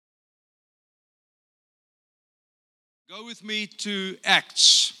Go with me to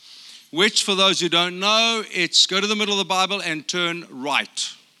Acts, which for those who don't know, it's go to the middle of the Bible and turn right.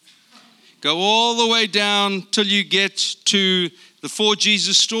 Go all the way down till you get to the four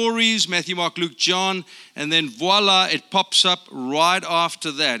Jesus stories, Matthew, Mark, Luke, John, and then voila, it pops up right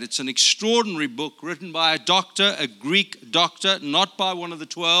after that. It's an extraordinary book written by a doctor, a Greek doctor, not by one of the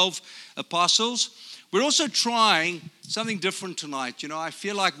 12 apostles. We're also trying something different tonight. You know, I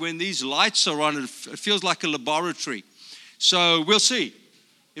feel like when these lights are on, it feels like a laboratory. So we'll see.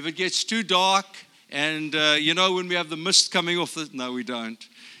 If it gets too dark and, when we have the mist coming off, no, we don't.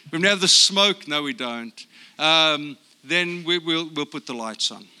 When we have the smoke, no, we don't. Then we'll put the lights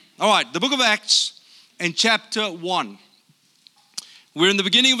on. All right, the book of Acts and chapter 1. We're in the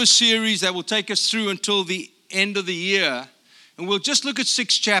beginning of a series that will take us through until the end of the year. And we'll just look at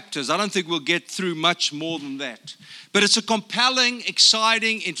 6 chapters. I don't think we'll get through much more than that. But it's a compelling,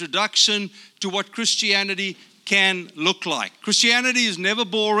 exciting introduction to what Christianity can look like. Christianity is never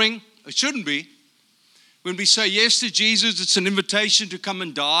boring. It shouldn't be. When we say yes to Jesus, it's an invitation to come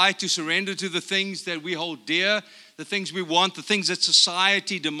and die, to surrender to the things that we hold dear, the things we want, the things that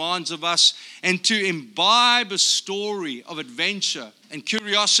society demands of us, and to imbibe a story of adventure and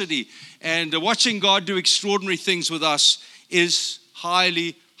curiosity. And watching God do extraordinary things with us is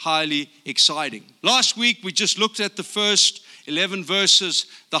highly, highly exciting. Last week, we just looked at the first 11 verses,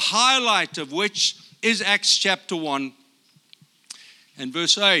 the highlight of which is Acts chapter 1 and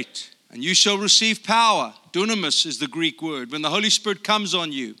verse 8. And you shall receive power. Dunamis is the Greek word. When the Holy Spirit comes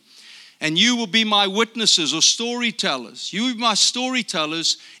on you. And you will be my witnesses or storytellers. You will be my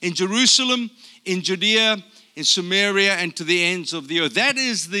storytellers in Jerusalem, in Judea, in Samaria, and to the ends of the earth. That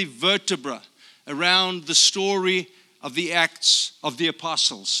is the vertebra around the story of the Acts of the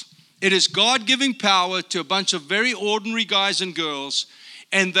Apostles. It is God giving power to a bunch of very ordinary guys and girls,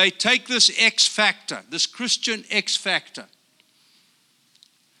 and they take this X factor, this Christian X factor,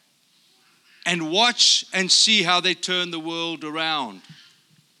 and watch and see how they turn the world around.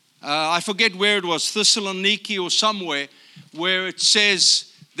 I forget where it was, Thessaloniki or somewhere, where it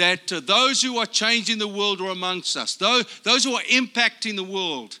says that those who are changing the world are amongst us. Those who are impacting the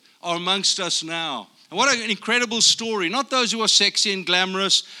world are amongst us now. And what an incredible story. Not those who are sexy and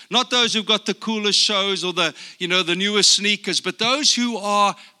glamorous, not those who've got the coolest shows or the newest sneakers, but those who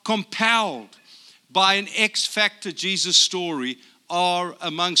are compelled by an X factor Jesus story are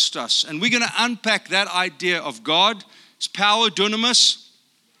amongst us. And we're going to unpack that idea of God's power, dunamis,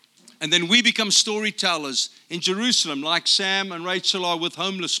 and then we become storytellers in Jerusalem, like Sam and Rachel are with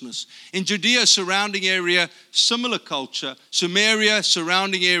homelessness. In Judea, surrounding area, similar culture. Samaria,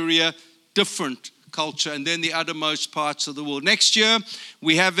 surrounding area, different culture, and then the othermost parts of the world. Next year,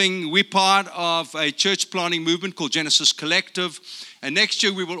 we're part of a church planting movement called Genesis Collective, and next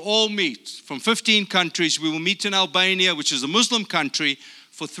year we will all meet from 15 countries. We will meet in Albania, which is a Muslim country,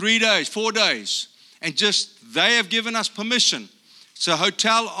 for 4 days, and they have given us permission. It's a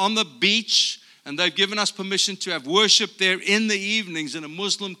hotel on the beach, and they've given us permission to have worship there in the evenings in a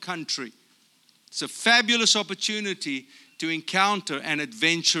Muslim country. It's a fabulous opportunity to encounter an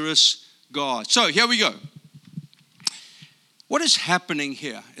adventurous God. So here we go. What is happening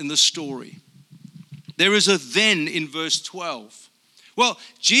here in the story? There is a then in verse 12. Well,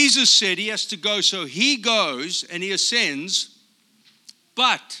 Jesus said he has to go, so he goes and he ascends,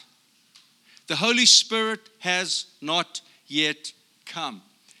 but the Holy Spirit has not yet come.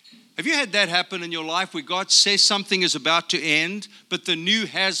 Have you had that happen in your life where God says something is about to end, but the new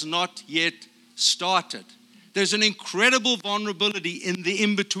has not yet started? There's an incredible vulnerability in the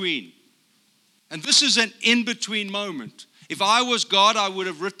in-between. And this is an in-between moment. If I was God, I would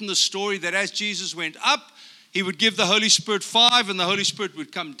have written the story that as Jesus went up, he would give the Holy Spirit 5 and the Holy Spirit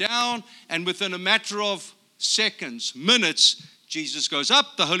would come down. And within a matter of seconds, minutes, Jesus goes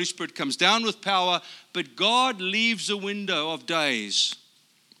up, the Holy Spirit comes down with power. But God leaves a window of days.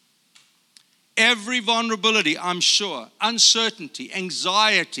 Every vulnerability, I'm sure, uncertainty,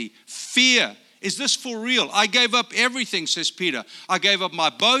 anxiety, fear. Is this for real? I gave up everything, says Peter. I gave up my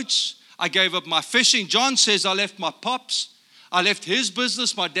boats. I gave up my fishing. John says I left my pops. I left his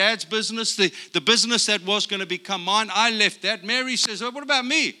business, my dad's business, the business that was going to become mine. I left that. Mary says, oh, what about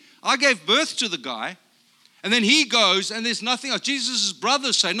me? I gave birth to the guy. And then he goes and there's nothing else. Jesus'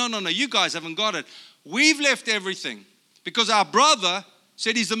 brothers say, no, you guys haven't got it. We've left everything because our brother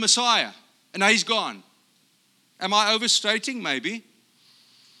said he's the Messiah and now he's gone. Am I overstating? Maybe.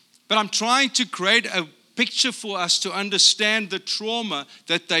 But I'm trying to create a picture for us to understand the trauma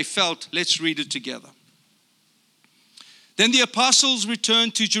that they felt. Let's read it together. Then the apostles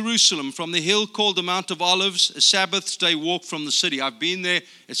returned to Jerusalem from the hill called the Mount of Olives, a Sabbath day walk from the city. I've been there.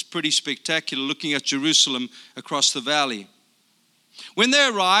 It's pretty spectacular looking at Jerusalem across the valley. When they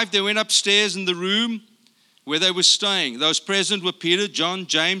arrived, they went upstairs in the room where they were staying. Those present were Peter, John,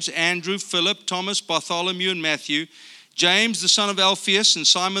 James, Andrew, Philip, Thomas, Bartholomew, and Matthew, James, the son of Alphaeus, and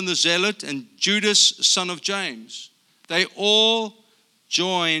Simon the Zealot, and Judas, son of James. They all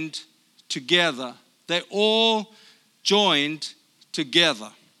joined together. They all joined together.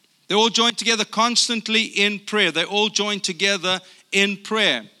 They all joined together constantly in prayer. They all joined together in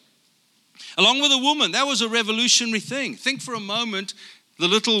prayer. Along with a woman, that was a revolutionary thing. Think for a moment, the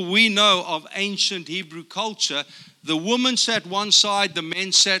little we know of ancient Hebrew culture. The woman sat one side, the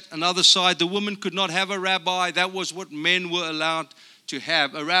men sat another side. The woman could not have a rabbi. That was what men were allowed to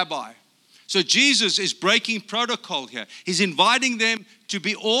have, a rabbi. So Jesus is breaking protocol here. He's inviting them to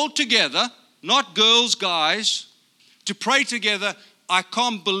be all together, not girls, guys, to pray together. I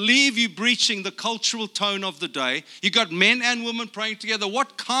can't believe you breaching the cultural tone of the day. You got men and women praying together.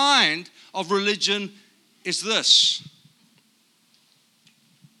 What kind of religion is this?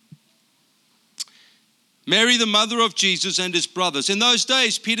 Mary, the mother of Jesus, and his brothers. In those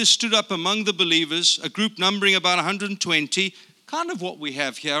days, Peter stood up among the believers, a group numbering about 120, kind of what we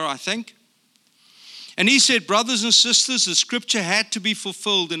have here, I think. And he said, brothers and sisters, the scripture had to be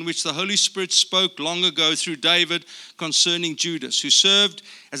fulfilled in which the Holy Spirit spoke long ago through David concerning Judas, who served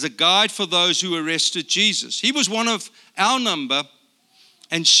as a guide for those who arrested Jesus. He was one of our number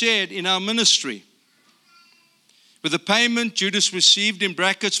and shared in our ministry. With the payment Judas received in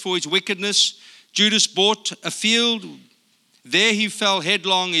brackets for his wickedness, Judas bought a field. There he fell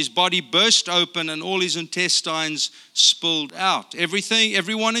headlong, his body burst open, and all his intestines spilled out.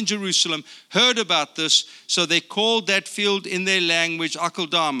 Everyone in Jerusalem heard about this, so they called that field in their language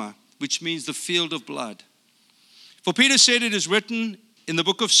Akeldama, which means the field of blood. For Peter said, it is written in the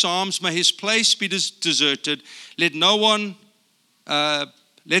book of Psalms, may his place be deserted, let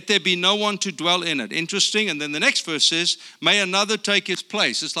there be no one to dwell in it. Interesting. And then the next verse says, may another take his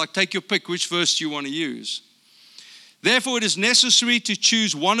place. It's like, take your pick, which verse you want to use. Therefore, it is necessary to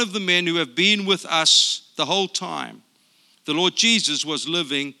choose one of the men who have been with us the whole time. The whole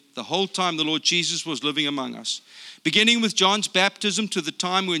time the Lord Jesus was living among us. Beginning with John's baptism to the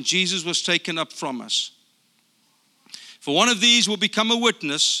time when Jesus was taken up from us. For one of these will become a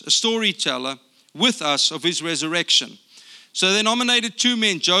witness, a storyteller with us of his resurrection. So they nominated two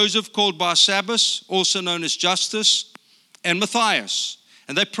men, Joseph called Barsabbas, also known as Justus, and Matthias.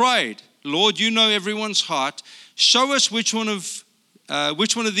 And they prayed, Lord, you know everyone's heart. Show us which one of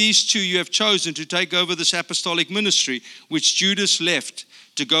these two you have chosen to take over this apostolic ministry, which Judas left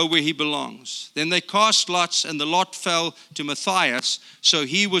to go where he belongs. Then they cast lots, and the lot fell to Matthias, so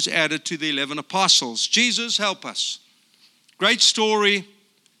he was added to the 11 apostles. Jesus, help us. Great story,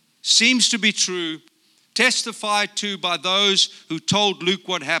 seems to be true, testified to by those who told Luke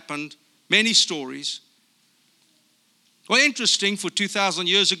what happened, many stories. Well, interesting for 2,000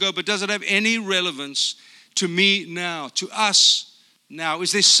 years ago, but does it have any relevance to me now, to us now?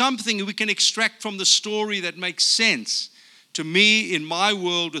 Is there something we can extract from the story that makes sense to me in my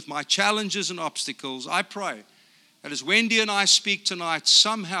world with my challenges and obstacles? I pray that as Wendy and I speak tonight,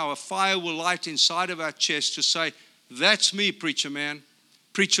 somehow a fire will light inside of our chest to say, that's me, preacher man,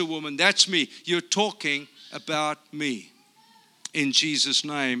 preacher woman, that's me. You're talking about me. In Jesus'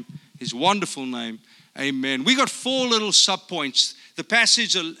 name, his wonderful name, amen. We got 4 little subpoints. The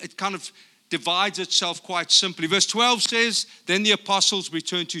passage, it kind of divides itself quite simply. Verse 12 says, then the apostles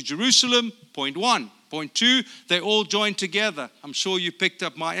returned to Jerusalem. Point 1. Point 2, they all joined together. I'm sure you picked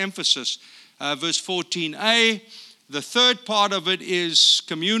up my emphasis. Verse 14a, the third part of it is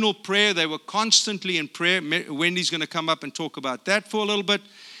communal prayer. They were constantly in prayer. Wendy's going to come up and talk about that for a little bit.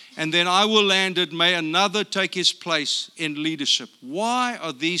 And then I will land it, may another take his place in leadership. Why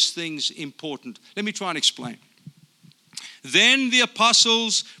are these things important? Let me try and explain. Then the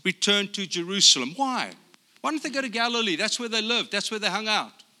apostles returned to Jerusalem. Why? Why didn't they go to Galilee? That's where they lived. That's where they hung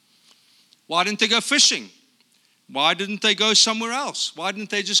out. Why didn't they go fishing? Why didn't they go somewhere else? Why didn't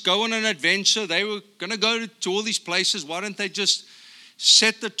they just go on an adventure? They were going to go to all these places. Why didn't they just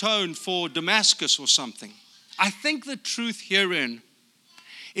set the tone for Damascus or something? I think the truth herein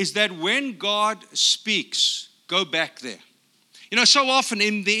is that when God speaks, go back there. You know, so often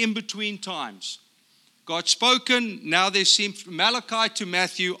in the in-between times, God's spoken, now there seems Malachi to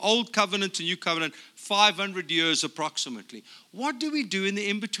Matthew, Old Covenant to New Covenant, 500 years approximately. What do we do in the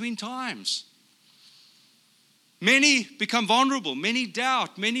in-between times? Many become vulnerable, many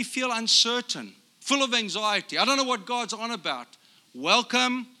doubt, many feel uncertain, full of anxiety. I don't know what God's on about.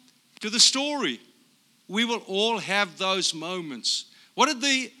 Welcome to the story. we will all have those moments. What did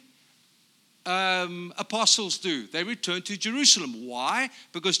the apostles do? They returned to Jerusalem. Why?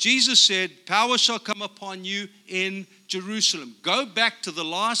 Because Jesus said, power shall come upon you in Jerusalem. Go back to the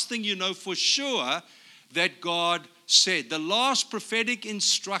last thing you know for sure that God said. The last prophetic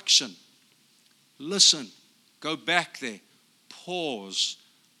instruction. Listen, go back there. Pause.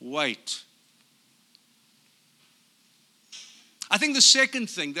 Wait. I think the second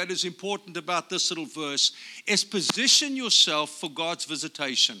thing that is important about this little verse is position yourself for God's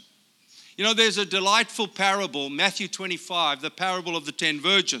visitation. You know, there's a delightful parable, Matthew 25, the parable of the 10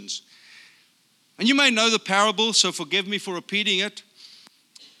 virgins. And you may know the parable, so forgive me for repeating it.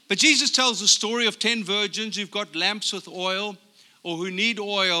 But Jesus tells the story of 10 virgins who've got lamps with oil or who need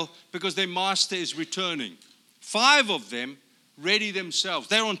oil because their master is returning. 5 of them ready themselves.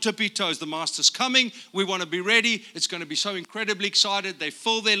 They're on tippy toes. The master's coming. We want to be ready. It's going to be so incredibly excited. They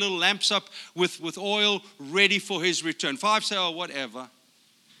fill their little lamps up with oil ready for his return. 5 say, oh, whatever.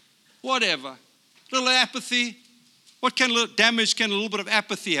 Whatever. Little apathy. What kind of damage can a little bit of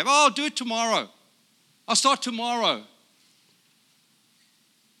apathy have? Oh, I'll do it tomorrow. I'll start tomorrow.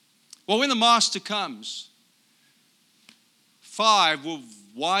 Well, when the master comes, 5 were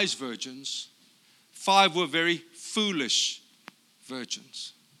wise virgins. 5 were very foolish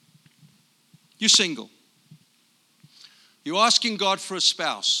virgins. You're single. You're asking God for a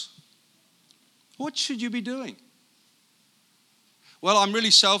spouse. What should you be doing? Well, I'm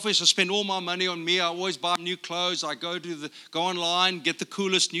really selfish. I spend all my money on me. I always buy new clothes. I go online, get the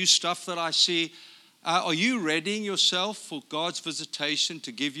coolest new stuff that I see. Are you readying yourself for God's visitation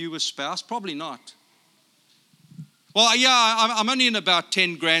to give you a spouse? Probably not. Well, yeah, I'm only in about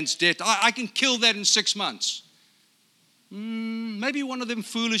 10 grand's debt. I can kill that in 6 months. Maybe one of them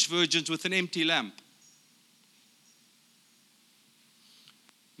foolish virgins with an empty lamp.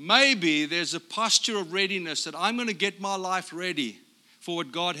 Maybe there's a posture of readiness that I'm going to get my life ready for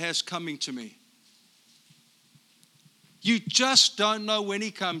what God has coming to me. You just don't know when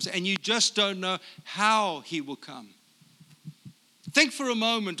he comes, and you just don't know how he will come. Think for a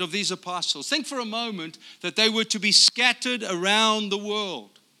moment of these apostles. Think for a moment that they were to be scattered around the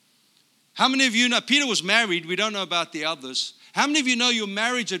world. How many of you know, Peter was married, we don't know about the others. How many of you know your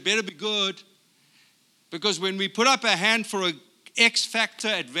marriage had better be good? Because when we put up our hand for an X-factor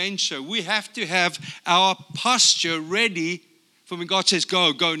adventure, we have to have our posture ready for when God says,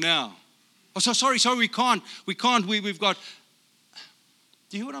 go now. Oh, so sorry, we can't, we've got,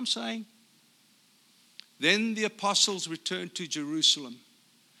 do you hear what I'm saying? Then the apostles returned to Jerusalem.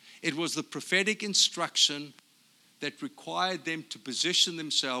 It was the prophetic instruction that required them to position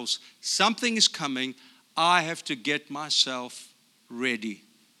themselves. Something is coming. I have to get myself ready.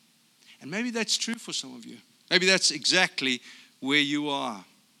 And maybe that's true for some of you. Maybe that's exactly where you are.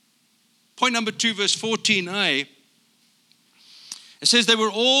 Point number 2, verse 14a. It says they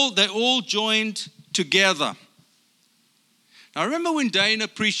all joined together. Now, remember when Dana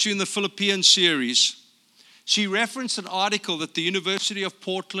preached in the Philippians series, she referenced an article that the University of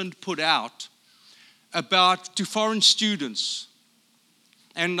Portland put out to foreign students.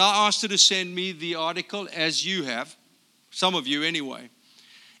 And I asked her to send me the article, as you have, some of you anyway.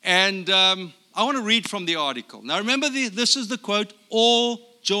 And I want to read from the article. Now, remember, this is the quote, all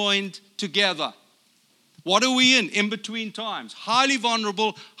joined together. What are we in? In between times. Highly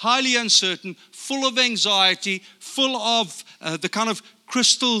vulnerable, highly uncertain, full of anxiety, full of the kind of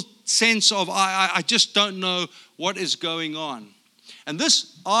crystal sense of, I just don't know what is going on. And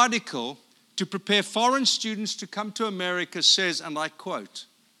this article, to prepare foreign students to come to America, says, and I quote,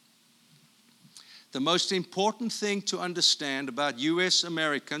 the most important thing to understand about U.S.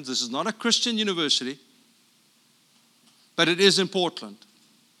 Americans, this is not a Christian university, but it is in Portland.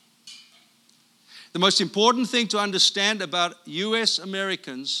 The most important thing to understand about U.S.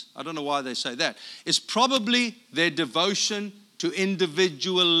 Americans, I don't know why they say that, is probably their devotion to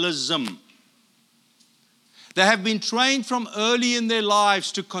individualism. They have been trained from early in their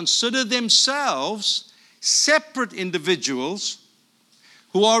lives to consider themselves separate individuals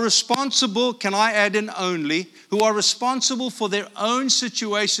who are responsible, can I add in only, who are responsible for their own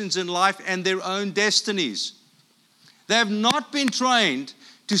situations in life and their own destinies. They have not been trained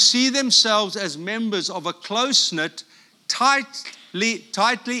to see themselves as members of a close-knit,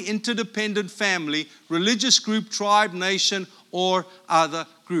 tightly interdependent family, religious group, tribe, nation, or other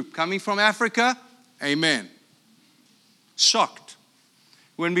group. Coming from Africa, amen. Shocked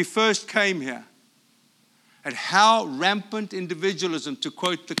when we first came here at how rampant individualism, to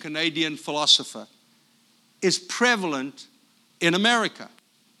quote the Canadian philosopher, is prevalent in America.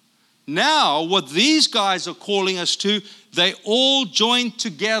 Now, what these guys are calling us to, they all joined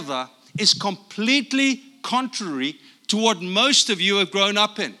together is completely contrary to what most of you have grown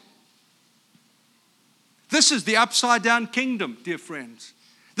up in. This is the upside down kingdom, dear friends.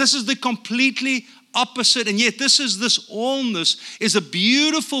 This is the completely opposite, and yet this allness is a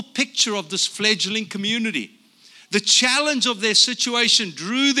beautiful picture of this fledgling community. The challenge of their situation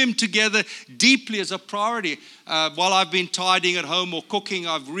drew them together deeply as a priority. While I've been tidying at home or cooking,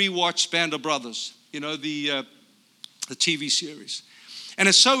 I've rewatched Band of Brothers, the TV series. And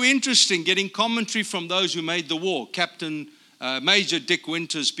it's so interesting getting commentary from those who made the war, Major Dick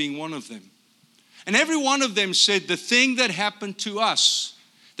Winters being one of them. And every one of them said the thing that happened to us,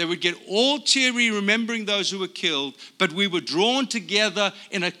 they would get all teary remembering those who were killed, but we were drawn together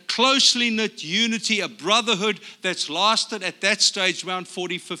in a closely knit unity, a brotherhood that's lasted at that stage around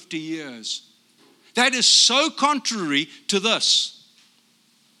 40, 50 years. That is so contrary to this.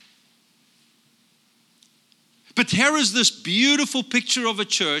 But here is this beautiful picture of a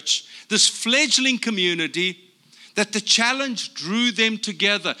church, this fledgling community, that the challenge drew them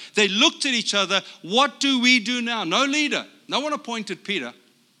together. They looked at each other. What do we do now? No leader. No one appointed Peter.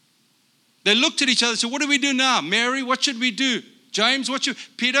 They looked at each other and said, what do we do now? Mary, what should we do? James,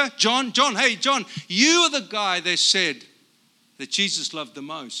 Peter, John, hey, John, you are the guy they said that Jesus loved the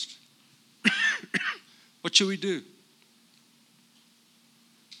most. What should we do?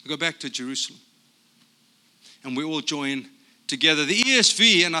 We go back to Jerusalem. And we all join together. The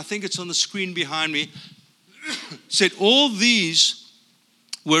ESV, and I think it's on the screen behind me, said all these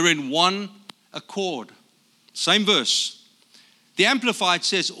were in one accord. Same verse. The Amplified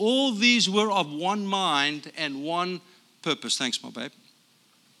says all these were of one mind and one purpose. Thanks, my babe.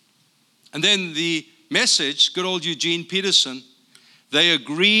 And then the Message, good old Eugene Peterson, they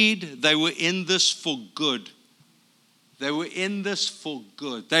agreed they were in this for good. They were in this for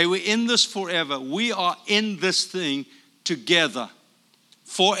good. They were in this forever. We are in this thing together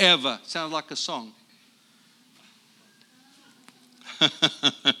forever. Sounds like a song.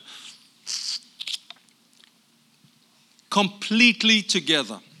 Completely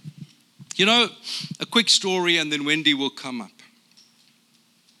together. A quick story and then Wendy will come up.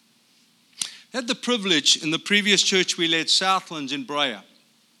 I had the privilege in the previous church we led, Southlands in Brea.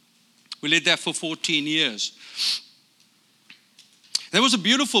 We led that for 14 years. There was a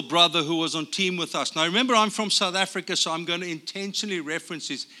beautiful brother who was on team with us. Now remember, I'm from South Africa, so I'm going to intentionally reference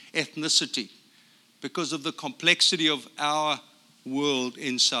his ethnicity because of the complexity of our world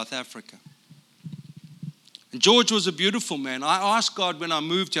in South Africa. And George was a beautiful man. I asked God when I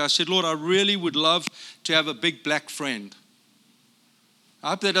moved here, I said, Lord, I really would love to have a big black friend. I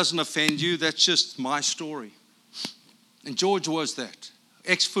hope that doesn't offend you. That's just my story. And George was that.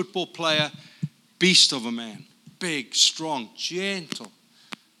 Ex-football player, beast of a man. Big, strong, gentle.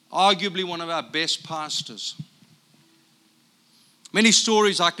 Arguably one of our best pastors. Many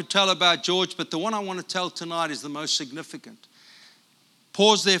stories I could tell about George, but the one I want to tell tonight is the most significant.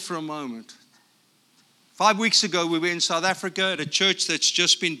 Pause there for a moment. 5 weeks ago, we were in South Africa at a church that's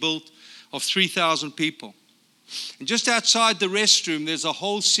just been built of 3,000 people. And just outside the restroom, there's a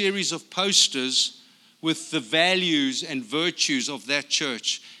whole series of posters with the values and virtues of that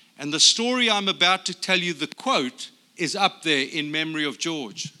church. And the story I'm about to tell you, the quote, is up there in memory of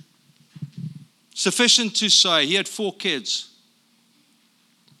George. Sufficient to say, he had 4 kids.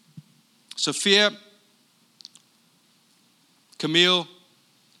 Sophia, Camille,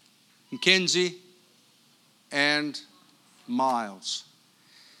 Mackenzie, and Miles.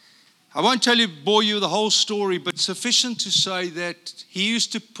 I won't bore you the whole story, but sufficient to say that he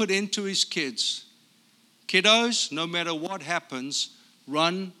used to put into his kids, kiddos, no matter what happens,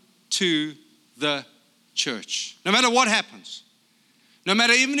 run to the church. No matter what happens. No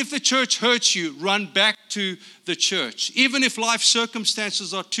matter, even if the church hurts you, run back to the church. Even if life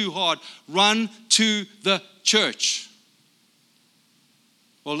circumstances are too hard, run to the church.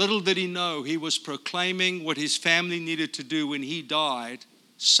 Well, little did he know, he was proclaiming what his family needed to do when he died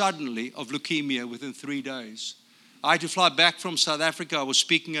suddenly of leukemia within 3 days. I had to fly back from South Africa. I was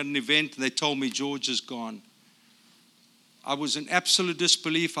speaking at an event and they told me George is gone. I was in absolute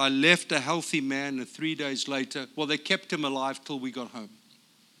disbelief. I left a healthy man, and 3 days later, they kept him alive till we got home.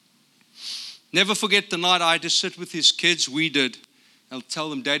 Never forget the night I had to sit with his kids. We did. I'll tell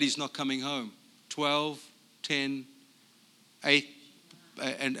them, Daddy's not coming home. 12, 10, 8,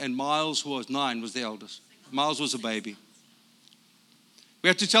 and Miles was 9, was the eldest. Miles was a baby. We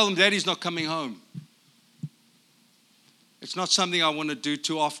had to tell them, Daddy's not coming home. It's not something I want to do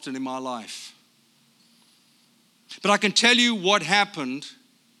too often in my life. But I can tell you what happened.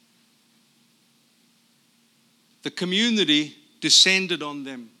 The community descended on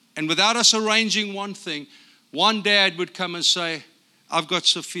them. And without us arranging one thing, one dad would come and say, I've got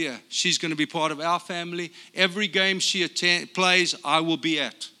Sophia. She's going to be part of our family. Every game she plays, I will be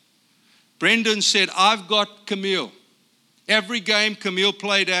at. Brendan said, I've got Camille. Every game Camille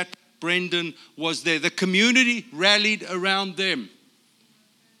played at, Brendan was there. The community rallied around them.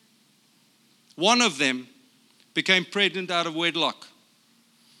 One of them became pregnant out of wedlock.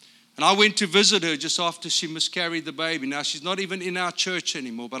 And I went to visit her just after she miscarried the baby. Now, she's not even in our church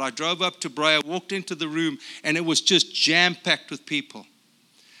anymore, but I drove up to Bray, walked into the room, and it was just jam-packed with people.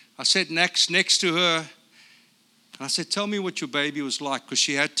 I sat next to her, and I said, tell me what your baby was like, because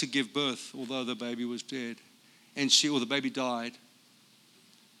she had to give birth, although the baby was dead, or the baby died.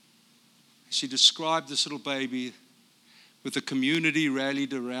 She described this little baby with the community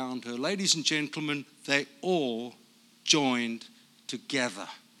rallied around her. Ladies and gentlemen, they all joined together.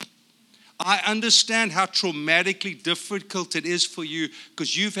 I understand how traumatically difficult it is for you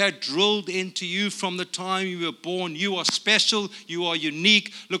because you've had drilled into you from the time you were born. You are special. You are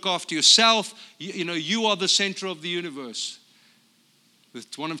unique. Look after yourself. You are the center of the universe.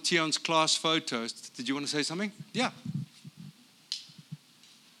 With one of Tion's class photos. Did you want to say something? Yeah.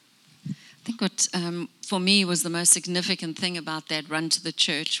 I think what for me was the most significant thing about that run to the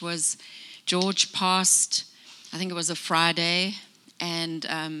church was George passed, I think it was a Friday, and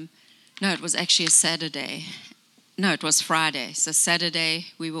no, it was actually a Saturday. No, it was Friday. So Saturday,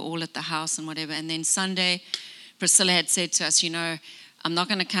 we were all at the house and whatever. And then Sunday, Priscilla had said to us, I'm not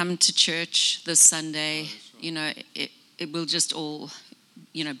going to come to church this Sunday. It will just all,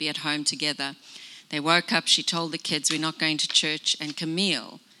 be at home together. They woke up. She told the kids, we're not going to church. And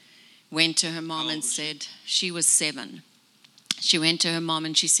Camille went to her mom and said, she was 7. She went to her mom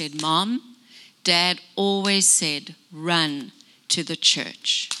and she said, Mom, Dad always said, run to the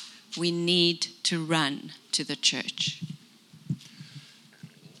church. We need to run to the church.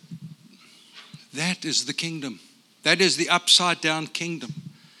 That is the kingdom. That is the upside down kingdom.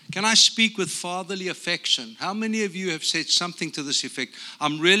 Can I speak with fatherly affection? How many of you have said something to this effect?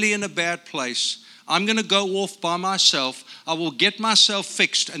 I'm really in a bad place. I'm going to go off by myself. I will get myself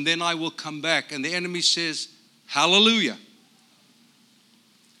fixed and then I will come back. And the enemy says, hallelujah.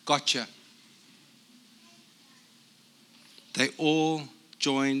 Gotcha. They all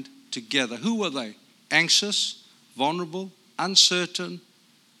joined together. Who were they? Anxious, vulnerable, uncertain,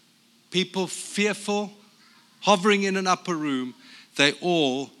 people fearful, hovering in an upper room. They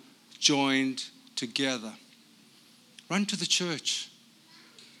all joined together. Run to the church,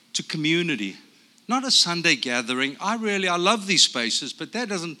 to community, not a Sunday gathering. I love these spaces, but that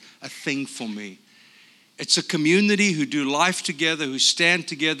isn't a thing for me. It's a community who do life together, who stand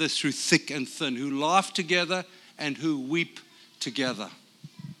together through thick and thin, who laugh together and who weep together.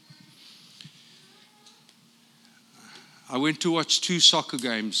 I went to watch 2 soccer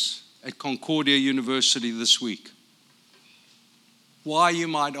games at Concordia University this week. Why, you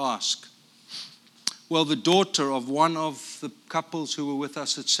might ask? Well, the daughter of one of the couples who were with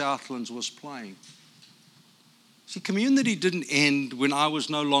us at Southlands was playing. See, community didn't end when I was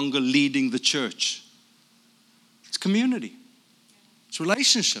no longer leading the church. It's community. It's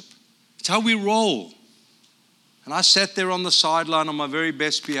relationship. It's how we roll. And I sat there on the sideline on my very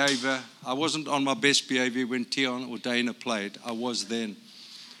best behavior. I wasn't on my best behavior when Tion or Dana played. I was then.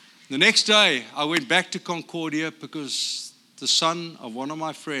 The next day, I went back to Concordia because the son of one of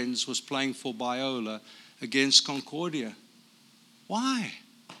my friends was playing for Biola against Concordia. Why?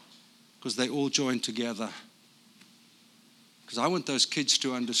 Because they all joined together. Because I want those kids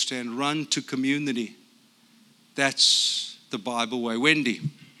to understand, run to community. That's the Bible way. Wendy,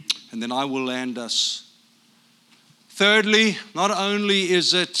 and then I will land us. Thirdly, not only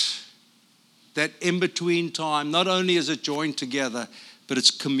is it that in-between time, not only is it joined together, but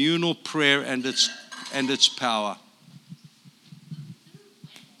it's communal prayer and its power.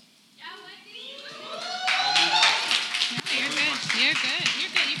 You're good. You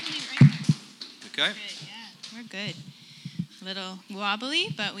can leave right there. Okay. We're good. A little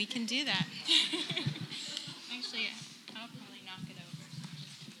wobbly, but we can do that. Actually, I'll probably knock it over. So I'll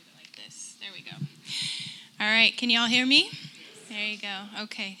just do it like this. There we go. All right, can you all hear me? There you go.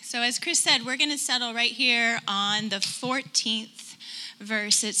 Okay, so as Chris said, we're going to settle right here on the 14th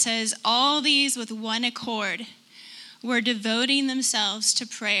verse. It says, all these with one accord were devoting themselves to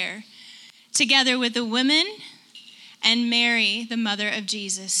prayer, together with the women and Mary, the mother of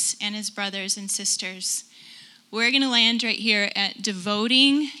Jesus, and his brothers and sisters. We're going to land right here at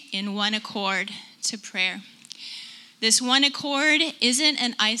devoting in one accord to prayer. This one accord isn't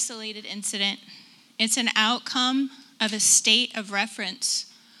an isolated incident. It's an outcome of a state of reference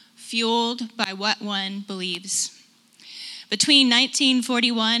fueled by what one believes. Between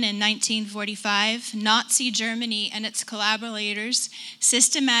 1941 and 1945, Nazi Germany and its collaborators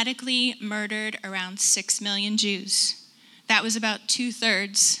systematically murdered around 6 million Jews. That was about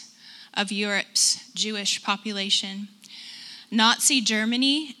 2/3 of Europe's Jewish population. Nazi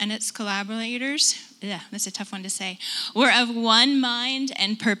Germany and its collaborators, that's a tough one to say, were of one mind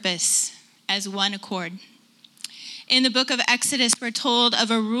and purpose, as one accord. In the book of Exodus, we're told of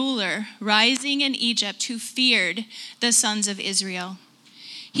a ruler rising in Egypt who feared the sons of Israel.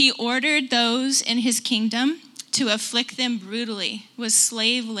 He ordered those in his kingdom to afflict them brutally with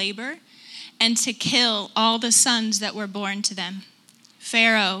slave labor and to kill all the sons that were born to them.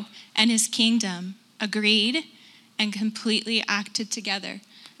 Pharaoh and his kingdom agreed and completely acted together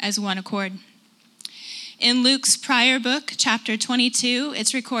as one accord. In Luke's prior book, chapter 22,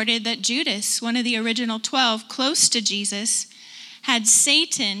 it's recorded that Judas, one of the original 12 close to Jesus, had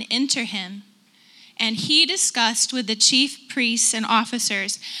Satan enter him, and he discussed with the chief priests and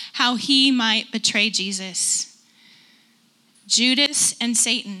officers how he might betray Jesus. Judas and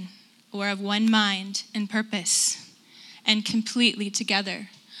Satan were of one mind and purpose, and completely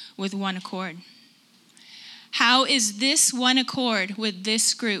together with one accord. How is this one accord with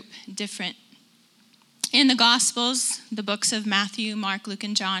this group different? In the Gospels, the books of Matthew, Mark, Luke,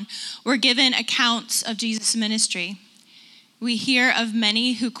 and John, we're given accounts of Jesus' ministry. We hear of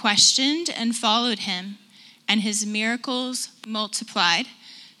many who questioned and followed him, and his miracles multiplied.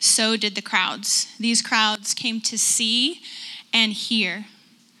 So did the crowds. These crowds came to see and hear,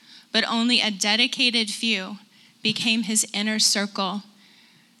 but only a dedicated few became his inner circle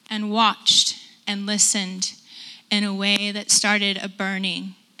and watched and listened in a way that started a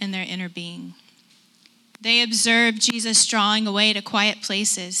burning in their inner being. They observed Jesus drawing away to quiet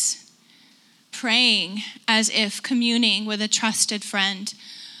places, praying as if communing with a trusted friend,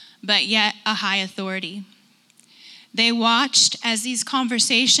 but yet a high authority. They watched as these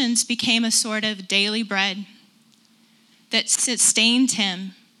conversations became a sort of daily bread that sustained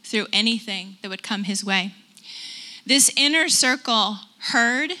him through anything that would come his way. This inner circle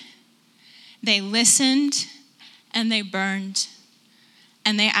heard, they listened, and they burned,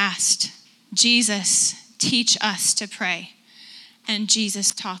 and they asked, Jesus, teach us to pray. And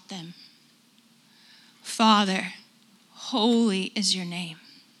Jesus taught them. Father, holy is your name.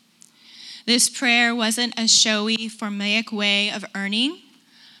 This prayer wasn't a showy, formulaic way of earning,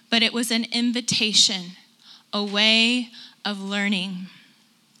 but it was an invitation, a way of learning.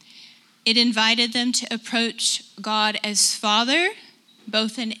 It invited them to approach God as Father,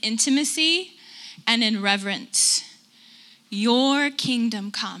 both in intimacy and in reverence. Your kingdom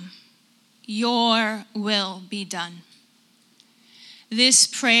come. Your will be done. This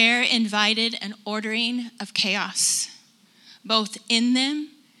prayer invited an ordering of chaos, both in them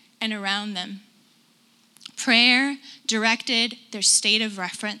and around them. Prayer directed their state of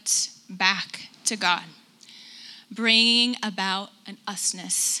reference back to God, bringing about an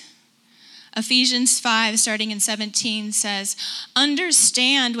usness. Ephesians 5, starting in 17, says,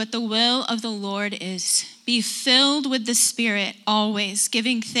 understand what the will of the Lord is. Be filled with the Spirit always,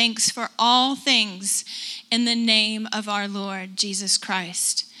 giving thanks for all things in the name of our Lord Jesus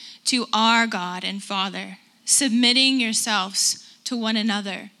Christ, to our God and Father, submitting yourselves to one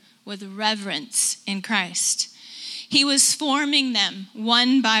another with reverence in Christ. He was forming them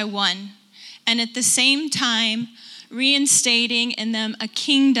one by one, and at the same time, reinstating in them a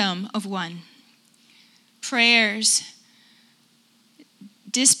kingdom of one. Prayers,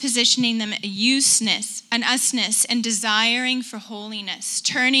 dispositioning them a useness, an usness, and desiring for holiness,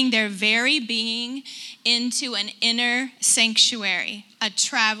 turning their very being into an inner sanctuary, a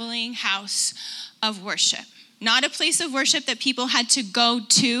traveling house of worship. Not a place of worship that people had to go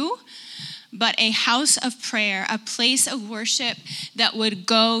to, but a house of prayer, a place of worship that would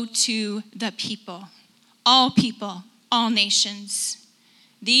go to the people, all nations.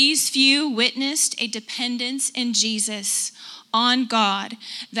 These few witnessed a dependence in Jesus on God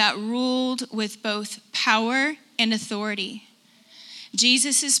that ruled with both power and authority.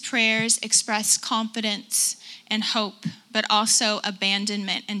 Jesus' prayers express confidence and hope, but also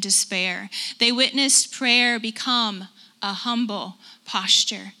abandonment and despair. They witnessed prayer become a humble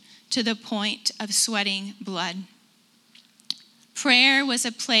posture to the point of sweating blood. Prayer was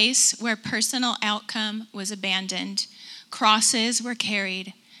a place where personal outcome was abandoned, crosses were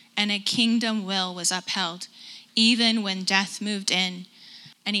carried, and a kingdom will was upheld, even when death moved in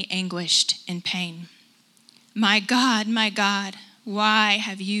and he anguished in pain. My God, why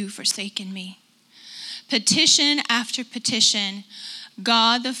have you forsaken me? Petition after petition,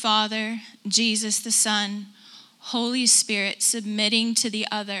 God the Father, Jesus the Son, Holy Spirit submitting to the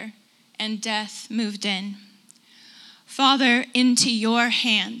other, and death moved in. Father, into your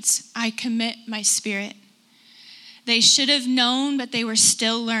hands I commit my spirit. They should have known, but they were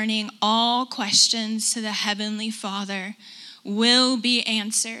still learning. All questions to the Heavenly Father will be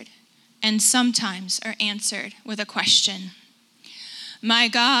answered, and sometimes are answered with a question. My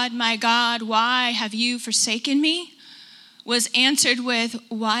God, why have you forsaken me? Was answered with,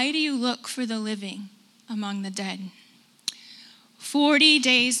 why do you look for the living among the dead? 40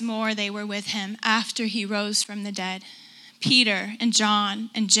 days more they were with him after he rose from the dead. Peter and John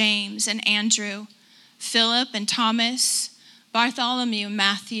and James and Andrew, Philip and Thomas, Bartholomew and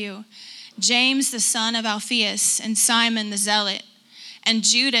Matthew, James the son of Alphaeus and Simon the Zealot, and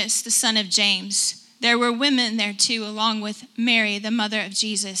Judas the son of James. There were women there too, along with Mary, the mother of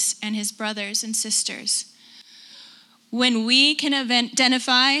Jesus, and his brothers and sisters. When we can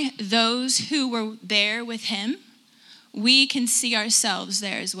identify those who were there with him, we can see ourselves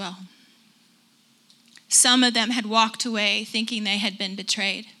there as well. Some of them had walked away thinking they had been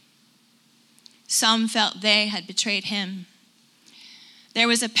betrayed. Some felt they had betrayed him. There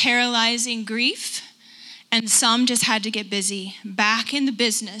was a paralyzing grief, and some just had to get busy, back in the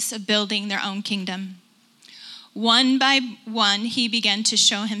business of building their own kingdom. One by one, he began to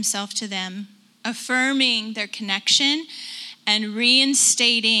show himself to them, affirming their connection and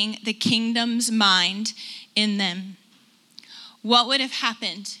reinstating the kingdom's mind in them. What would have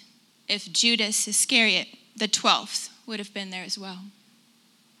happened if Judas Iscariot, the 12th, would have been there as well?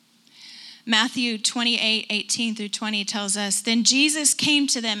 Matthew 28:18-20 tells us, then Jesus came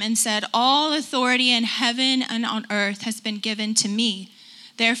to them and said, all authority in heaven and on earth has been given to me.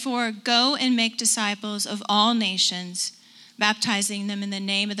 Therefore, go and make disciples of all nations, baptizing them in the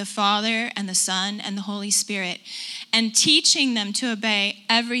name of the Father and the Son and the Holy Spirit, and teaching them to obey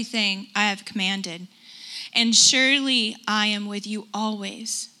everything I have commanded. And surely I am with you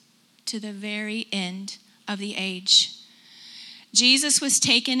always to the very end of the age. Jesus was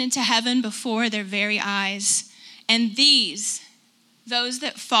taken into heaven before their very eyes. And those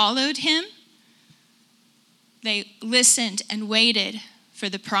that followed him, they listened and waited for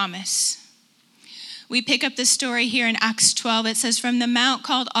the promise. We pick up the story here in Acts 12. It says, from the mount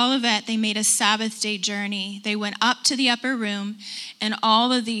called Olivet, they made a Sabbath day journey. They went up to the upper room, and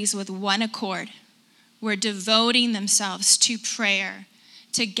all of these with one accord were devoting themselves to prayer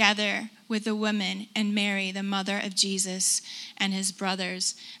together with the women and Mary, the mother of Jesus, and his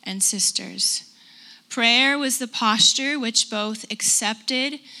brothers and sisters. Prayer was the posture which both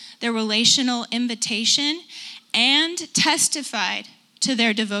accepted their relational invitation and testified to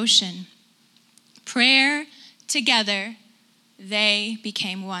their devotion. Prayer together, they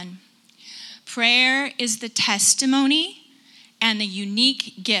became one. Prayer is the testimony and the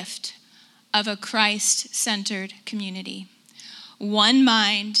unique gift of a Christ-centered community. One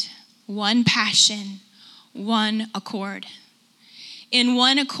mind, one passion, one accord. In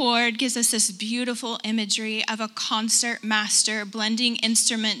one accord gives us this beautiful imagery of a concert master blending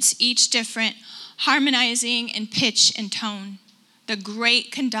instruments, each different, harmonizing in pitch and tone. The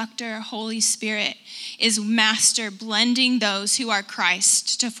great conductor, Holy Spirit, is master blending those who are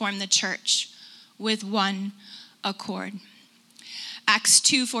Christ to form the church with one accord. Acts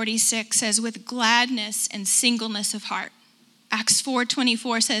 2:46 says, with gladness and singleness of heart. Acts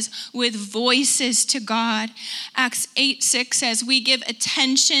 4:24 says, with voices to God. Acts 8:6 says, we give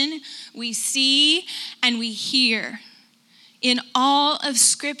attention, we see, and we hear. In all of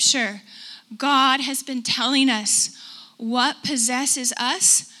Scripture, God has been telling us what possesses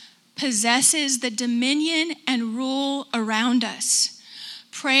us possesses the dominion and rule around us.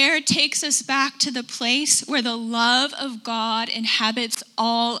 Prayer takes us back to the place where the love of God inhabits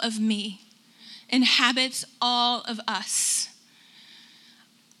all of me, inhabits all of us.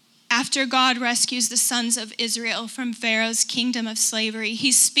 After God rescues the sons of Israel from Pharaoh's kingdom of slavery,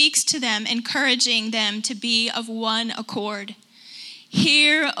 he speaks to them, encouraging them to be of one accord.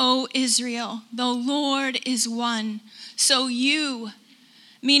 Hear, O Israel, the Lord is one. So you,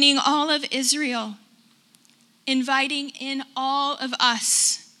 meaning all of Israel, inviting in all of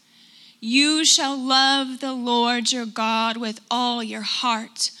us, you shall love the Lord your God with all your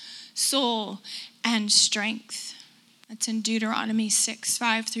heart, soul, and strength. That's in Deuteronomy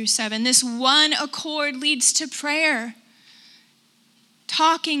 6:5-7. This one accord leads to prayer,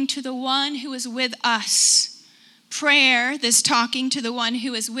 talking to the one who is with us. Prayer, this talking to the one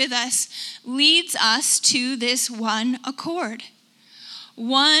who is with us, leads us to this one accord.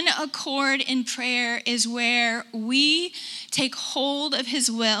 One accord in prayer is where we take hold of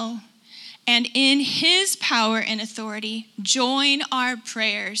his will and in his power and authority join our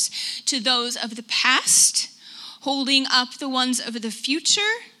prayers to those of the past, holding up the ones of the future,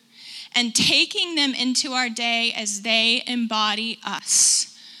 and taking them into our day as they embody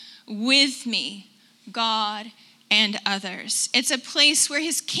us. With me, God and others. It's a place where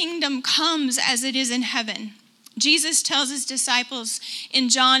his kingdom comes as it is in heaven. Jesus tells his disciples in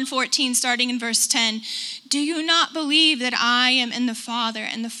John 14, starting in verse 10, "Do you not believe that I am in the Father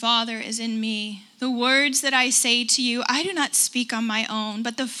and the Father is in me? The words that I say to you, I do not speak on my own,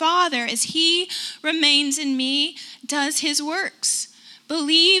 but the Father, as he remains in me, does his works.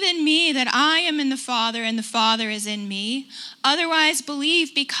 Believe in me that I am in the Father and the Father is in me. Otherwise,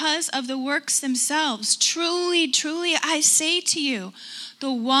 believe because of the works themselves. Truly, truly, I say to you,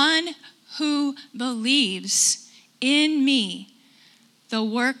 the one who believes in me, the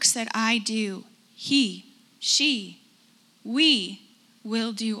works that I do, he, she, we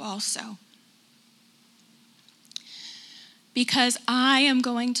will do also. Because I am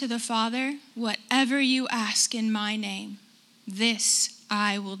going to the Father, whatever you ask in my name, this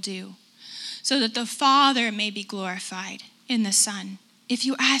I will do, so that the Father may be glorified in the Son. If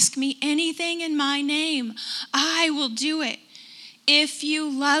you ask me anything in my name, I will do it. If you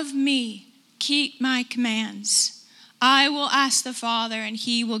love me, keep my commands. I will ask the Father, and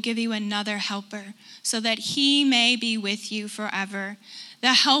he will give you another helper, so that he may be with you forever.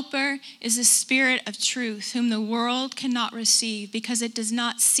 The helper is the Spirit of truth, whom the world cannot receive, because it does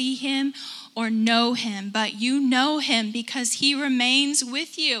not see him or know him, but you know him because he remains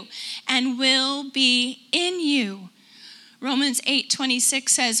with you and will be in you." Romans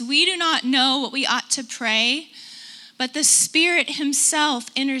 8:26 says, "We do not know what we ought to pray, but the Spirit himself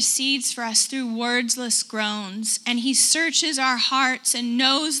intercedes for us through wordless groans, and he searches our hearts and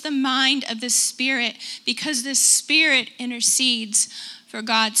knows the mind of the Spirit, because the Spirit intercedes for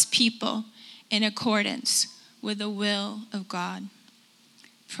God's people in accordance with the will of God."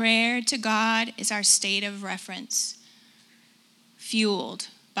 Prayer to God is our state of reference, fueled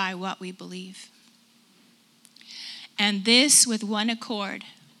by what we believe. And this with one accord,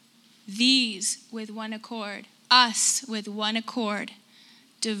 these with one accord, us with one accord,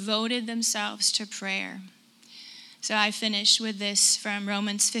 devoted themselves to prayer. So I finish with this from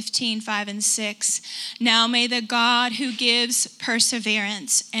Romans 15:5-6. "Now may the God who gives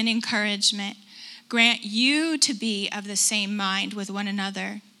perseverance and encouragement grant you to be of the same mind with one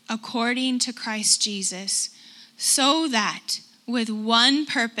another, according to Christ Jesus, so that with one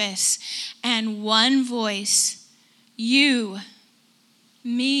purpose and one voice, you,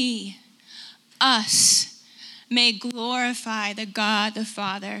 me, us, may glorify the God the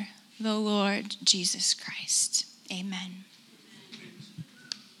Father, the Lord Jesus Christ." Amen.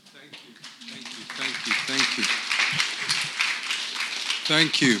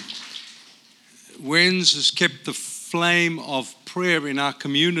 Thank you. Wens has kept the flame of prayer in our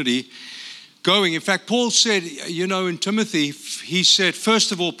community going. In fact, Paul said, in Timothy, he said,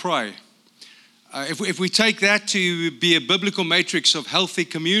 first of all, pray. If we take that to be a biblical matrix of healthy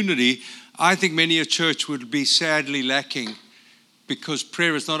community, I think many a church would be sadly lacking, because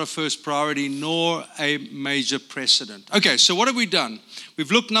prayer is not a first priority nor a major precedent. Okay, so what have we done? We've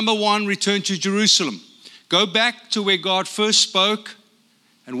looked, number one, return to Jerusalem. Go back to where God first spoke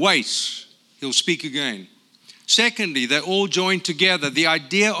and wait. He'll speak again. Secondly, they all joined together. The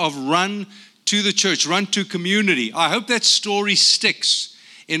idea of run to the church, run to community. I hope that story sticks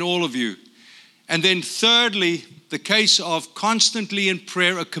in all of you. And then thirdly, the case of constantly in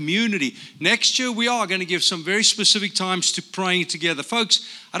prayer, a community. Next year, we are going to give some very specific times to praying together. Folks,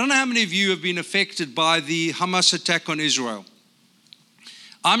 I don't know how many of you have been affected by the Hamas attack on Israel.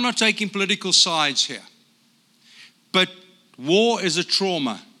 I'm not taking political sides here, but war is a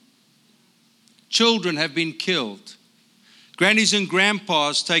trauma. Children have been killed. Grannies and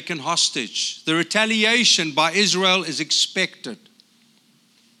grandpas taken hostage. The retaliation by Israel is expected.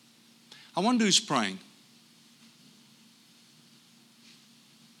 I wonder who's praying.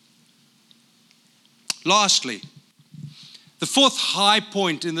 Lastly, the fourth high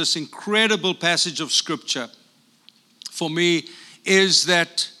point in this incredible passage of Scripture for me is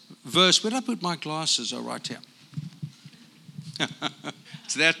that verse. Where did I put my glasses? Oh, right here.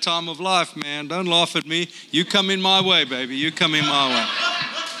 It's that time of life, man. Don't laugh at me. You come in my way, baby. You come in my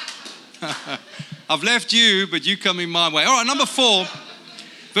way. I've left you, but you come in my way. All right, number 4,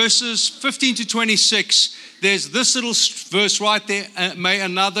 verses 15 to 26. There's this little verse right there. May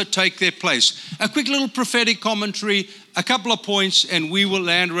another take their place. A quick little prophetic commentary, a couple of points, and we will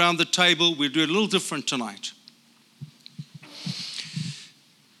land around the table. We'll do it a little different tonight.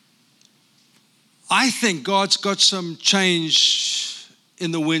 I think God's got some change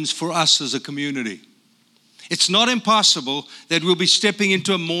in the winds for us as a community. It's not impossible that we'll be stepping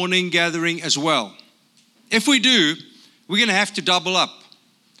into a morning gathering as well. If we do, we're going to have to double up.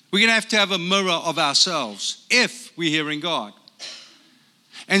 We're going to have a mirror of ourselves if we're hearing God.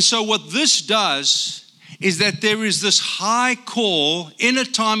 And so what this does is that there is this high call in a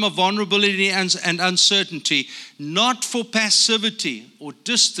time of vulnerability and uncertainty, not for passivity or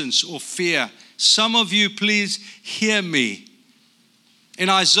distance or fear. Some of you, please hear me. In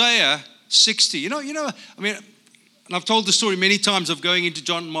Isaiah 60, and I've told the story many times of going into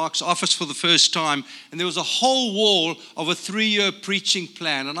John Mark's office for the first time, and there was a whole wall of a 3-year preaching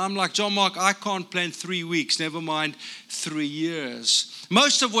plan. And I'm like, John Mark, I can't plan 3 weeks, never mind 3 years.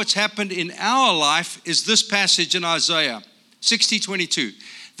 Most of what's happened in our life is this passage in Isaiah 60:22.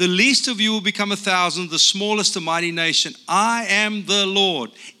 The least of you will become 1,000, the smallest a mighty nation. I am the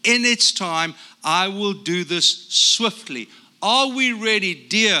Lord. In its time, I will do this swiftly. Are we ready,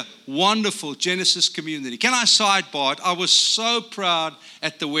 dear, wonderful Genesis community? Can I sidebar it? I was so proud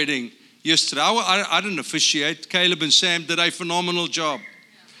at the wedding yesterday. I didn't officiate. Caleb and Sam did a phenomenal job.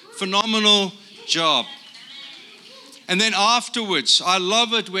 Phenomenal job. And then afterwards, I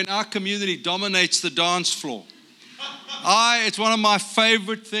love it when our community dominates the dance floor. It's one of my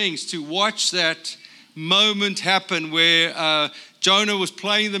favorite things to watch that moment happen where Jonah was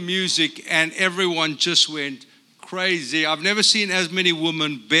playing the music and everyone just went crazy. I've never seen as many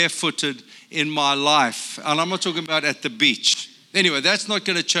women barefooted in my life. And I'm not talking about at the beach. Anyway, that's not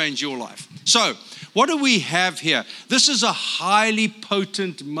going to change your life. So, what do we have here? This is a highly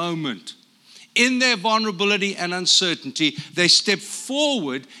potent moment. In their vulnerability and uncertainty, they step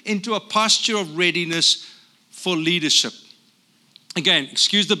forward into a posture of readiness for leadership. Again,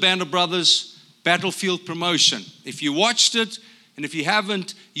 excuse the Band of Brothers battlefield promotion. If you watched it, and if you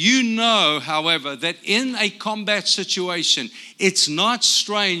haven't, you know, however, that in a combat situation, it's not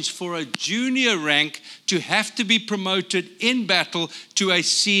strange for a junior rank to have to be promoted in battle to a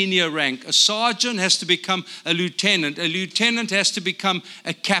senior rank. A sergeant has to become a lieutenant. A lieutenant has to become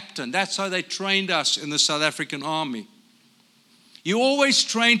a captain. That's how they trained us in the South African Army. You always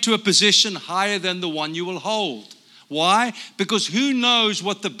train to a position higher than the one you will hold. Why? Because who knows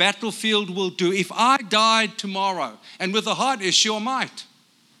what the battlefield will do. If I died tomorrow, and with a heart issue, I might.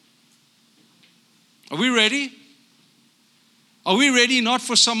 Are we ready? Are we ready not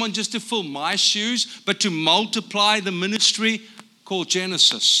for someone just to fill my shoes, but to multiply the ministry called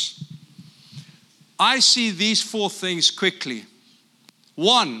Genesis? I see these 4 things quickly.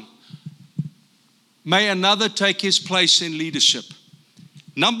 1, may another take his place in leadership.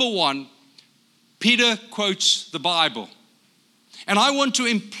 Number 1, Peter quotes the Bible. And I want to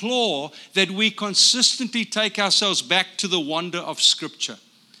implore that we consistently take ourselves back to the wonder of Scripture.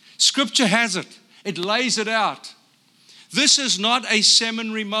 Scripture has it. It lays it out. This is not a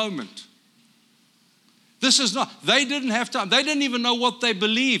seminary moment. This is not. They didn't have time. They didn't even know what they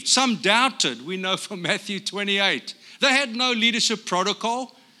believed. Some doubted, we know from Matthew 28. They had no leadership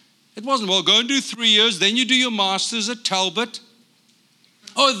protocol. It wasn't, well, go and do 3 years, then you do your master's at Talbot.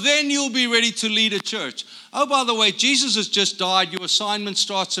 Oh, then you'll be ready to lead a church. Oh, by the way, Jesus has just died. Your assignment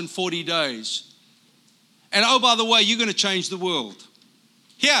starts in 40 days. And oh, by the way, you're going to change the world.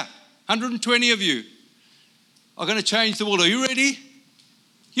 Here, 120 of you are going to change the world. Are you ready?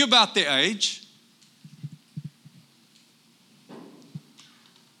 You're about their age.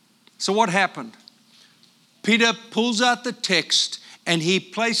 So what happened? Peter pulls out the text and he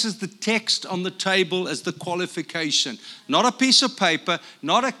places the text on the table as the qualification. Not a piece of paper,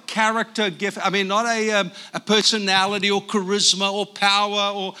 not a character gift, not a personality or charisma or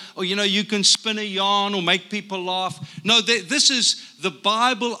power or you can spin a yarn or make people laugh. No, this is, the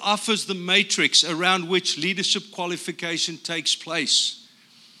Bible offers the matrix around which leadership qualification takes place.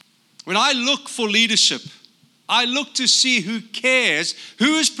 When I look for leadership, I look to see who cares,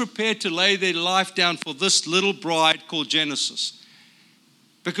 who is prepared to lay their life down for this little bride called Genesis.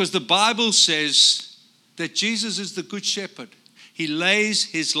 Because the Bible says that Jesus is the good shepherd. He lays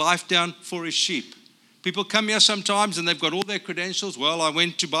his life down for his sheep. People come here sometimes and they've got all their credentials. Well, I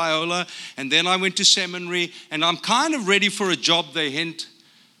went to Biola and then I went to seminary and I'm kind of ready for a job, they hint.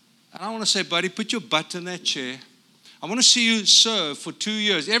 And I want to say, buddy, put your butt in that chair. I want to see you serve for 2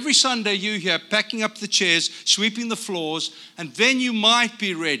 years. Every Sunday you're here packing up the chairs, sweeping the floors, and then you might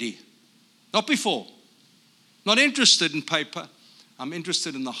be ready. Not before. Not interested in paper. I'm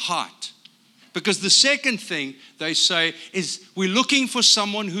interested in the heart. Because the second thing they say is we're looking for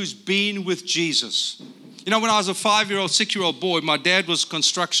someone who's been with Jesus. When I was a 5-year-old, 6-year-old boy, my dad was a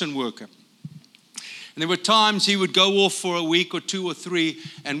construction worker. And there were times he would go off for a week or 2 or 3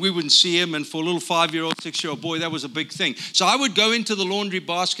 and we wouldn't see him. And for a little 5-year-old, 6-year-old boy, that was a big thing. So I would go into the laundry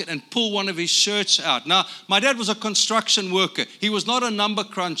basket and pull one of his shirts out. Now, my dad was a construction worker. He was not a number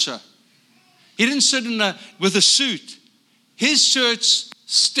cruncher. He didn't sit with a suit. His shirts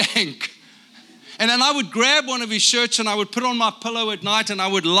stank. And then I would grab one of his shirts and I would put on my pillow at night and I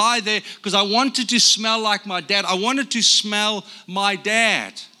would lie there because I wanted to smell like my dad. I wanted to smell my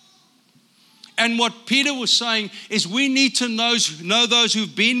dad. And what Peter was saying is we need to know those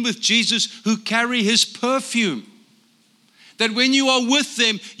who've been with Jesus who carry his perfume. That when you are with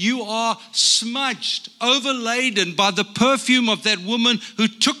them, you are smudged, overladen by the perfume of that woman who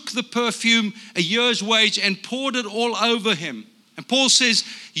took the perfume, a year's wage, and poured it all over him. And Paul says,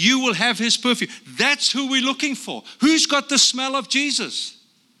 you will have his perfume. That's who we're looking for. Who's got the smell of Jesus?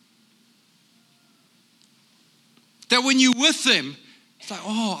 That when you're with them, it's like,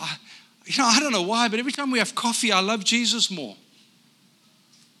 I don't know why, but every time we have coffee, I love Jesus more.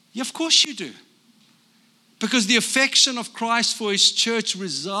 Yeah, of course you do. Because the affection of Christ for his church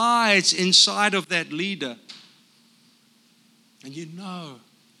resides inside of that leader. And you know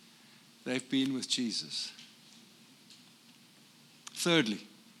they've been with Jesus. Thirdly,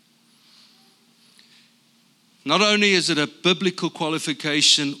 not only is it a biblical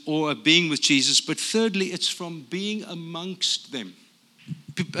qualification or a being with Jesus, but thirdly, it's from being amongst them.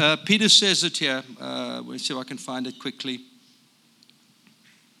 Peter says it here. Let me see if I can find it quickly.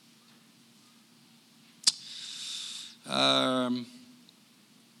 I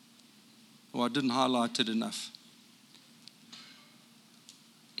didn't highlight it enough.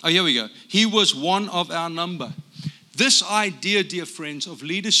 Oh, here we go. He was one of our number. This idea, dear friends, of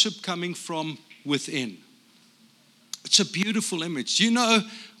leadership coming from within. It's a beautiful image. Do you know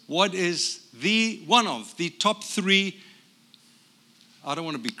what is one of the top 3? I don't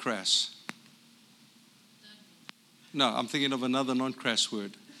want to be crass. No, I'm thinking of another non-crass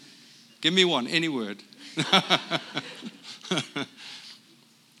word. Give me one, any word.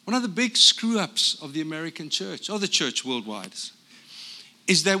 One of the big screw-ups of the American church, or the church worldwide,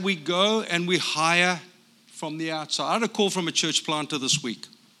 is that we go and we hire from the outside. I had a call from a church planter this week.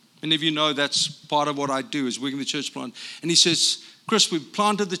 Many of you know that's part of what I do, is working the church plant. And he says, Chris, we've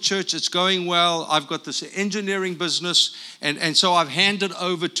planted the church. It's going well. I've got this engineering business. And so I've handed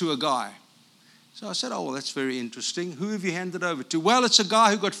over to a guy. So I said, oh, well, that's very interesting. Who have you handed over to? Well, it's a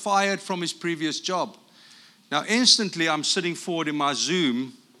guy who got fired from his previous job. Now, instantly, I'm sitting forward in my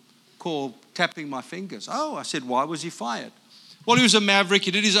Zoom call, tapping my fingers. Oh, I said, why was he fired? Well, he was a maverick.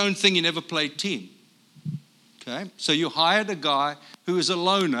 He did his own thing. He never played team. Okay, so you hired a guy who is a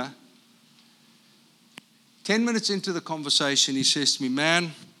loner. 10 minutes into the conversation, he says to me,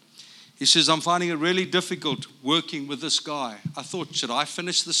 man, he says, I'm finding it really difficult working with this guy. I thought, should I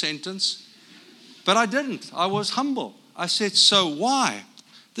finish the sentence? But I didn't. I was humble. I said, so why?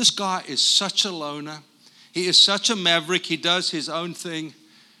 This guy is such a loner. He is such a maverick. He does his own thing.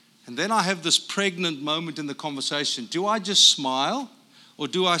 And then I have this pregnant moment in the conversation. Do I just smile or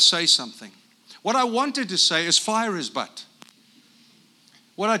do I say something? What I wanted to say is fire his butt.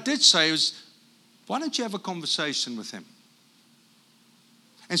 What I did say was, why don't you have a conversation with him?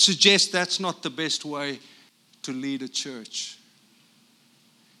 And suggest that's not the best way to lead a church.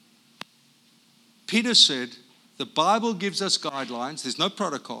 Peter said, the Bible gives us guidelines. There's no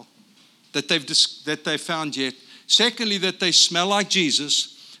protocol that they've found yet. Secondly, that they smell like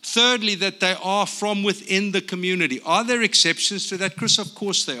Jesus. Thirdly, that they are from within the community. Are there exceptions to that, Chris? Of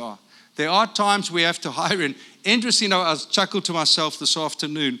course there are. There are times we have to hire in. Interesting, I chuckled to myself this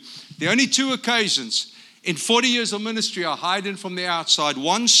afternoon. The only 2 occasions in 40 years of ministry I hired in from the outside.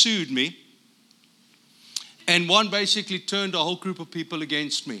 One sued me, and one basically turned a whole group of people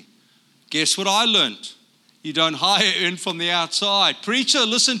against me. Guess what I learned? You don't hire in from the outside. Preacher,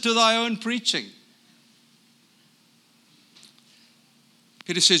 listen to thy own preaching.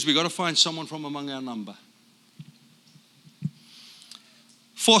 Peter says we've got to find someone from among our number.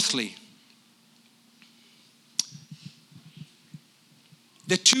 Fourthly,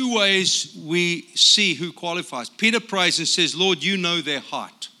 there are 2 ways we see who qualifies. Peter prays and says, Lord, you know their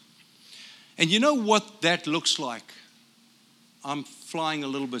heart. And you know what that looks like? I'm flying a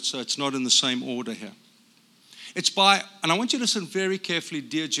little bit, so it's not in the same order here. It's by, and I want you to listen very carefully,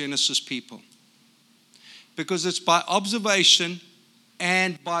 dear Genesis people, because it's by observation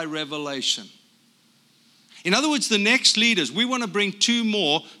and by revelation. In other words, the next leaders, we want to bring 2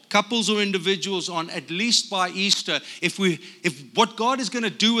 more couples or individuals on at least by Easter. If what God is going to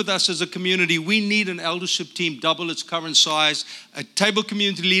do with us as a community, we need an eldership team double its current size, a table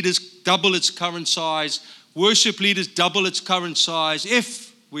community leaders double its current size, worship leaders double its current size,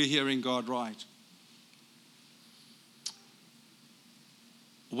 if we're hearing God right.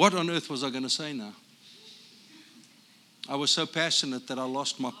 What on earth was I going to say now? I was so passionate that I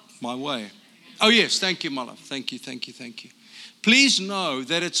lost my way. Oh yes, thank you, my love. Thank you. please know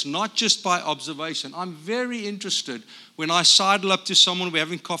that it's not just by observation. I'm very interested when I sidle up to someone, we're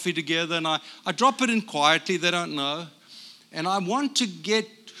having coffee together, and I drop it in quietly, they don't know. And I want to get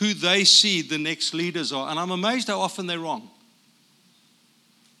who they see the next leaders are. And I'm amazed how often they're wrong.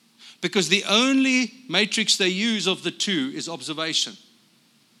 Because the only matrix they use of the two is observation.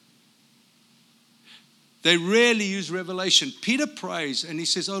 They rarely use revelation. Peter prays and he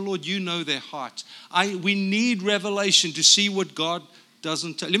says, oh Lord, you know their heart. We need revelation to see what God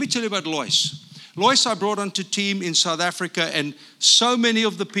doesn't tell. Let me tell you about Lois. Lois I brought onto team in South Africa, and so many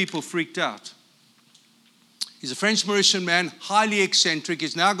of the people freaked out. He's a French-Mauritian man, highly eccentric.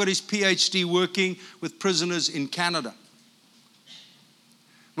 He's now got his PhD working with prisoners in Canada.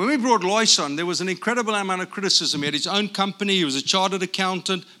 When we brought Lois on, there was an incredible amount of criticism. He had his own company. He was a chartered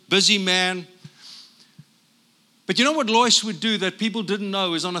accountant, busy man. But you know what Lois would do that people didn't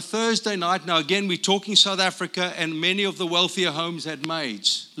know is on a Thursday night, now again, we're talking South Africa, and many of the wealthier homes had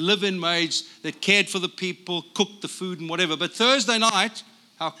maids, live-in maids that cared for the people, cooked the food and whatever. But Thursday night,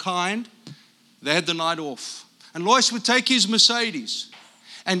 how kind, they had the night off. And Lois would take his Mercedes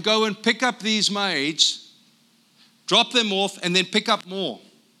and go and pick up these maids, drop them off, and then pick up more.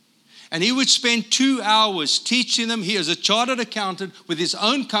 And he would spend 2 hours teaching them. He is a chartered accountant with his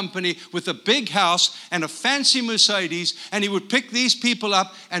own company, with a big house and a fancy Mercedes. And he would pick these people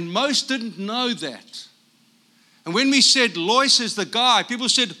up, and most didn't know that. And when we said, Lois is the guy, people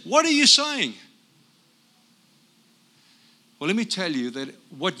said, what are you saying? Well, let me tell you that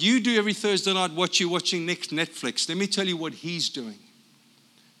what you do every Thursday night, what you're watching next Netflix, let me tell you what he's doing.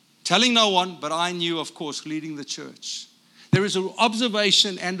 Telling no one, but I knew, of course, leading the church. There is an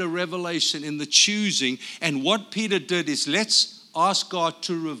observation and a revelation in the choosing. And what Peter did is, let's ask God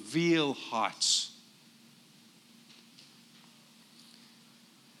to reveal hearts.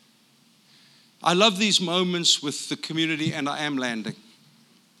 I love these moments with the community, and I am landing.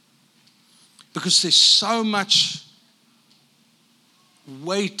 Because there's so much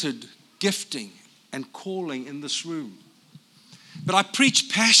weighted gifting and calling in this room. But I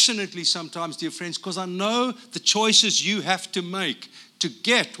preach passionately sometimes, dear friends, because I know the choices you have to make to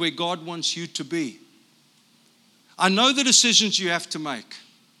get where God wants you to be. I know the decisions you have to make.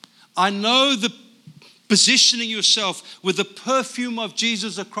 I know the positioning yourself with the perfume of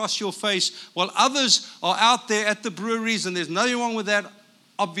Jesus across your face while others are out there at the breweries, and there's nothing wrong with that,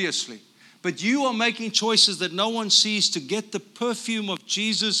 obviously. But you are making choices that no one sees to get the perfume of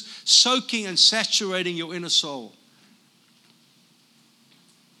Jesus soaking and saturating your inner soul.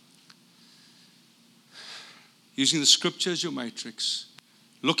 Using the scripture as your matrix,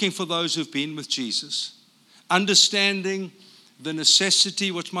 looking for those who've been with Jesus, understanding the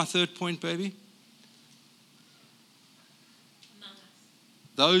necessity. What's my third point, baby? Among us.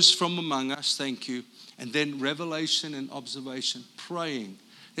 Those from among us, thank you. And then revelation and observation, praying.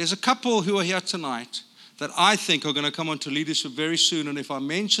 There's a couple who are here tonight that I think are going to come onto leadership very soon. And if I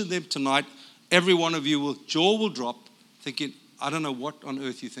mention them tonight, every one of you jaw will drop, thinking, I don't know what on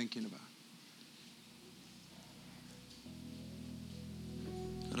earth you're thinking about.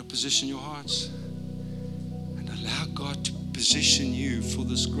 Got to position your hearts and allow God to position you for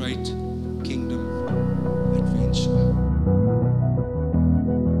this great kingdom adventure.